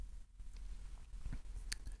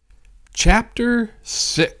Chapter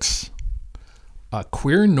 6. A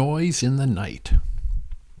Queer Noise in the Night.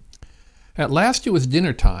 At last it was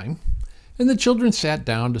dinner time, and the children sat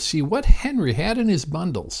down to see what Henry had in his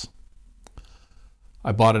bundles.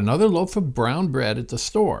 "I bought another loaf of brown bread at the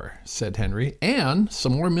store," said Henry, "and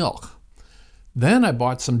some more milk. Then I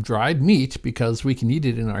bought some dried meat because we can eat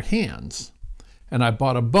it in our hands. And I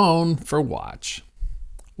bought a bone for Watch."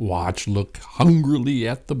 Watch looked hungrily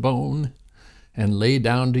at the bone and lay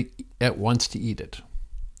down at once to eat it.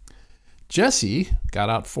 Jessie got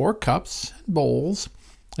out 4 cups and bowls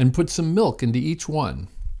and put some milk into each one.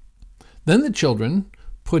 Then the children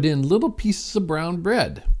put in little pieces of brown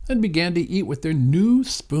bread and began to eat with their new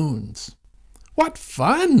spoons. "What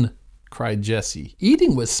fun!" cried Jessie,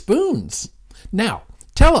 "eating with spoons. Now,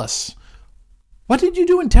 tell us, what did you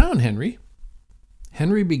do in town, Henry?"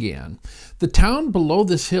 Henry began. "The town below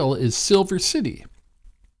this hill is Silver City.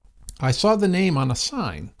 I saw the name on a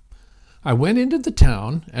sign. I went into the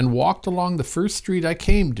town and walked along the first street I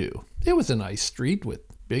came to. It was a nice street with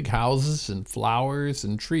big houses and flowers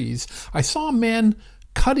and trees. I saw a man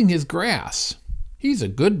cutting his grass. He's a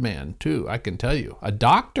good man, too, I can tell you. A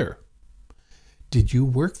doctor." "Did you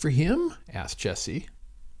work for him?" asked Jessie.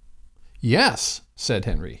 "Yes," said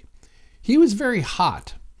Henry. "He was very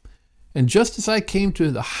hot, and just as I came to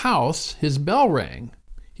the house, his bell rang.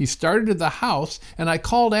 He started to the house, and I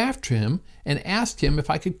called after him and asked him if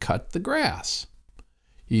I could cut the grass.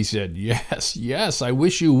 He said, 'Yes, yes, I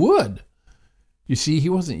wish you would.' You see, he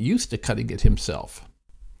wasn't used to cutting it himself.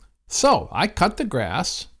 So I cut the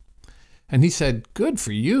grass, and he said, 'Good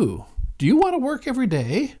for you. Do you want to work every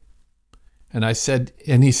day?' And he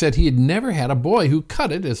said he had never had a boy who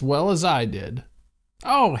cut it as well as I did."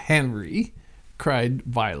 "Oh, Henry," cried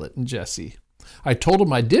Violet and Jessie. "I told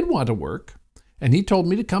him I did want to work, and he told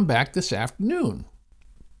me to come back this afternoon.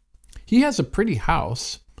 He has a pretty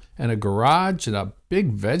house and a garage and a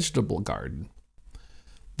big vegetable garden.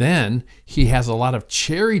 Then he has a lot of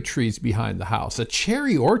cherry trees behind the house, a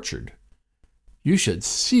cherry orchard. You should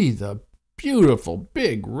see the beautiful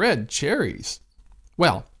big red cherries.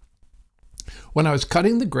 Well, when I was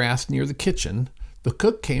cutting the grass near the kitchen, the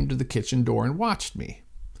cook came to the kitchen door and watched me.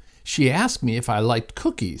 She asked me if I liked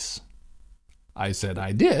cookies. I said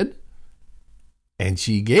I did, and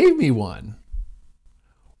she gave me one."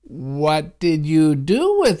 "What did you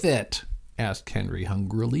do with it?" asked Henry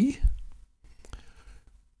hungrily.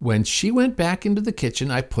 "When she went back into the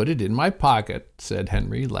kitchen, I put it in my pocket," said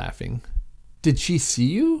Henry, laughing. "Did she see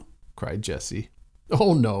you?" cried Jessie.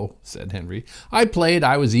 "Oh, no," said Henry. "I played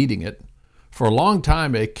I was eating it. For a long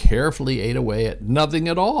time I carefully ate away at nothing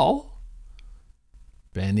at all."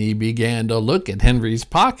 Benny began to look at Henry's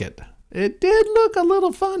pocket. It did look a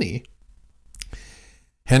little funny.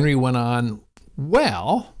 Henry went on,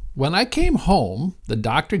 "Well, when I came home, the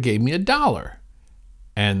doctor gave me $1,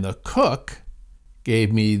 and the cook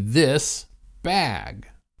gave me this bag."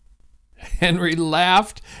 Henry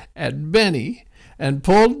laughed at Benny and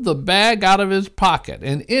pulled the bag out of his pocket,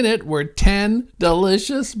 and in it were 10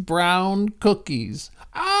 delicious brown cookies.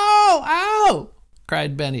 "Oh, ow!"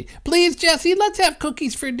 cried Benny. "Please, Jessie, let's have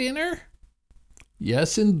cookies for dinner."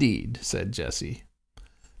 "Yes, indeed," said Jessie.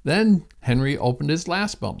 Then Henry opened his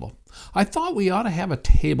last bundle. "I thought we ought to have a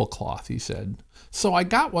tablecloth," he said. "So I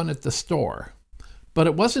got one at the store. But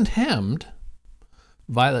it wasn't hemmed."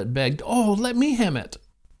 Violet begged, "Oh, let me hem it."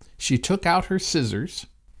 She took out her scissors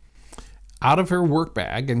out of her work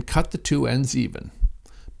bag and cut the 2 ends even.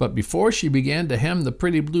 But before she began to hem the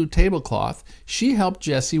pretty blue tablecloth, she helped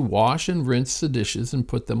Jessie wash and rinse the dishes and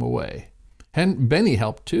put them away. Benny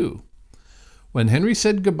helped too. When Henry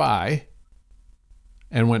said goodbye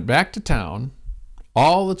and went back to town,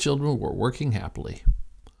 all the children were working happily.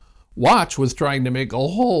 Watch was trying to make a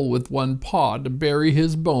hole with one paw to bury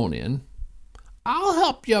his bone in. "I'll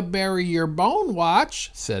help you bury your bone,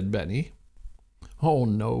 Watch," said Benny. "Oh,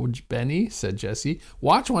 no, Benny," said Jessie.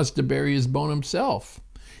 "Watch wants to bury his bone himself.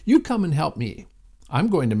 You come and help me. I'm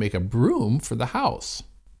going to make a broom for the house."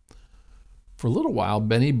 For a little while,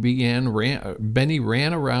 Benny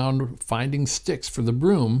ran around finding sticks for the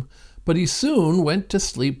broom, but he soon went to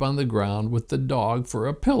sleep on the ground with the dog for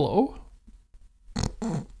a pillow.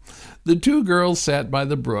 The 2 girls sat by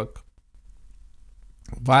the brook.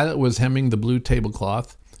 Violet was hemming the blue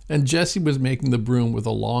tablecloth, and Jessie was making the broom with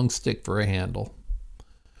a long stick for a handle.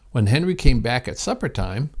 When Henry came back at supper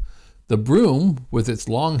time, the broom with its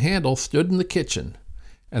long handle stood in the kitchen,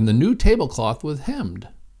 and the new tablecloth was hemmed.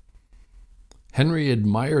 Henry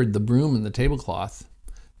admired the broom and the tablecloth.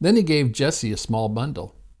 Then he gave Jessie a small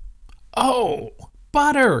bundle. "Oh,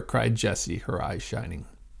 butter!" cried Jessie, her eyes shining.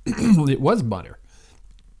 It was butter,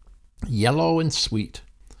 yellow and sweet.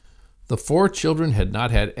 The four children had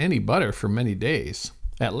not had any butter for many days.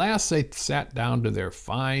 At last they sat down to their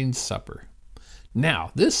fine supper.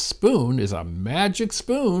 "Now, this spoon is a magic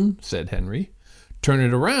spoon," said Henry. "Turn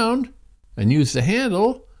it around and use the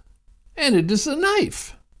handle, and it is a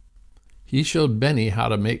knife." He showed Benny how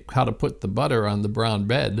to put the butter on the brown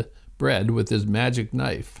bread with his magic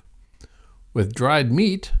knife. With dried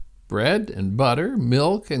meat, bread and butter,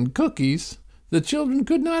 milk and cookies, the children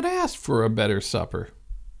could not ask for a better supper.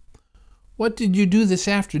 "What did you do this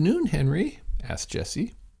afternoon, Henry?" asked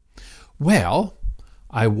Jessie. "Well,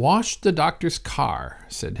 I washed the doctor's car,"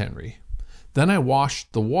 said Henry. "Then I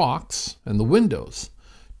washed the walks and the windows.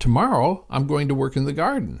 Tomorrow I'm going to work in the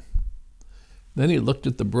garden." Then he looked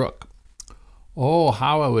at the brook. "Oh,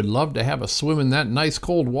 how I would love to have a swim in that nice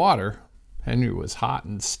cold water." Henry was hot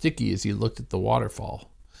and sticky as he looked at the waterfall.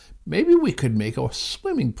 "Maybe we could make a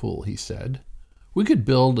swimming pool," he said. "We could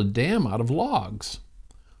build a dam out of logs."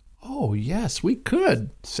 "Oh, yes, we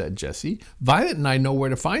could," said Jessie. "Violet and I know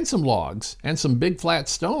where to find some logs and some big flat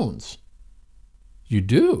stones." "You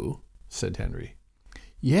do?" said Henry.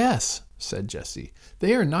 "Yes," said Jessie.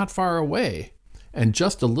 "They are not far away, and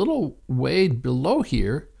just a little way below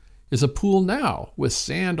here is a pool now with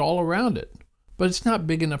sand all around it, but it's not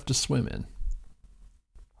big enough to swim in."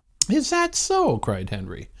 "Is that so?" cried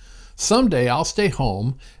Henry. "Someday I'll stay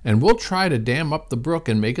home and we'll try to dam up the brook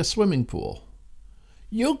and make a swimming pool."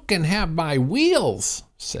 "You can have my wheels,"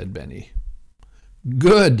 said Benny.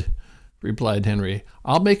 "Good," replied Henry.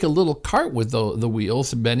 "I'll make a little cart with the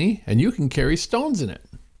wheels, Benny, and you can carry stones in it."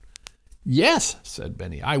 "Yes," said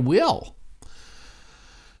Benny, "I will."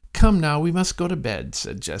 "Come now, we must go to bed,"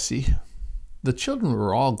 said Jessie. The children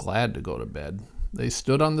were all glad to go to bed. They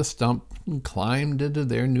stood on the stump and climbed into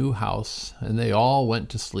their new house, and they all went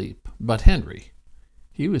to sleep. But Henry,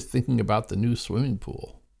 he was thinking about the new swimming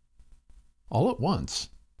pool. All at once,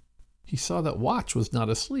 he saw that Watch was not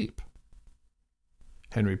asleep.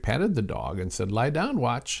 Henry patted the dog and said, "Lie down,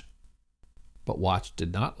 Watch." But Watch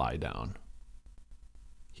did not lie down.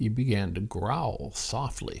 He began to growl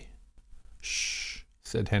softly. "Shh,"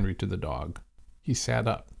 said Henry to the dog. He sat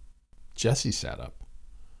up. Jessie sat up.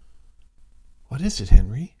 "What is it,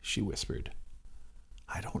 Henry?" she whispered.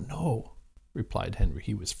 "I don't know," replied Henry.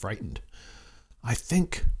 He was frightened. "I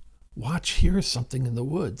think Watch hears something in the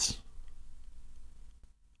woods."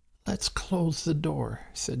 "Let's close the door,"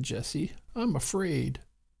 said Jessie. "I'm afraid."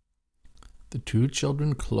 The two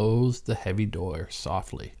children closed the heavy door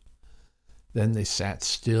softly. Then they sat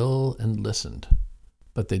still and listened,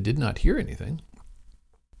 but they did not hear anything.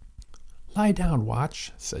 "Lie down,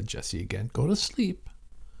 Watch," said Jessie again. "Go to sleep."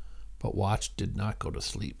 But Watch did not go to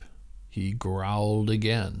sleep. He growled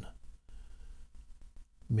again.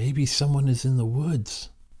 "Maybe someone is in the woods.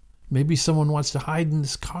 Maybe someone wants to hide in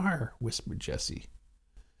this car," whispered Jessie.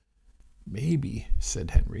 "Maybe,"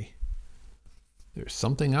 said Henry. "There's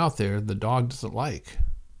something out there the dog doesn't like."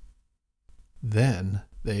 Then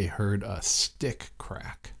they heard a stick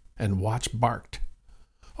crack, and Watch barked.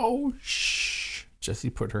 "Oh, shh!"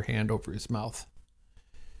 Jessie put her hand over his mouth.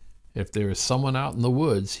 "If there is someone out in the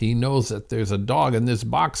woods, he knows that there's a dog in this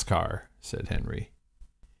boxcar," said Henry.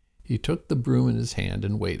 He took the broom in his hand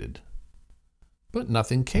and waited. But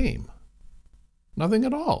nothing came. Nothing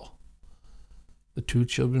at all. The two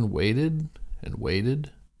children waited and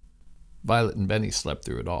waited. Violet and Benny slept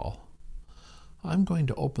through it all. "I'm going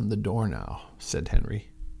to open the door now," said Henry.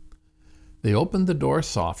 They opened the door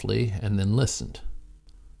softly and then listened.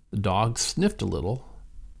 The dog sniffed a little.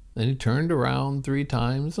 Then he turned around 3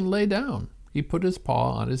 times and lay down. He put his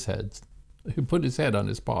head on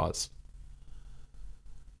his paws.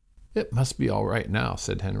 "It must be all right now,"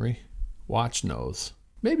 said Henry. "Watch knows.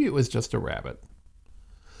 Maybe it was just a rabbit."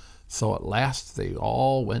 So at last they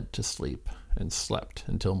all went to sleep and slept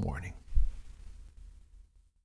until morning.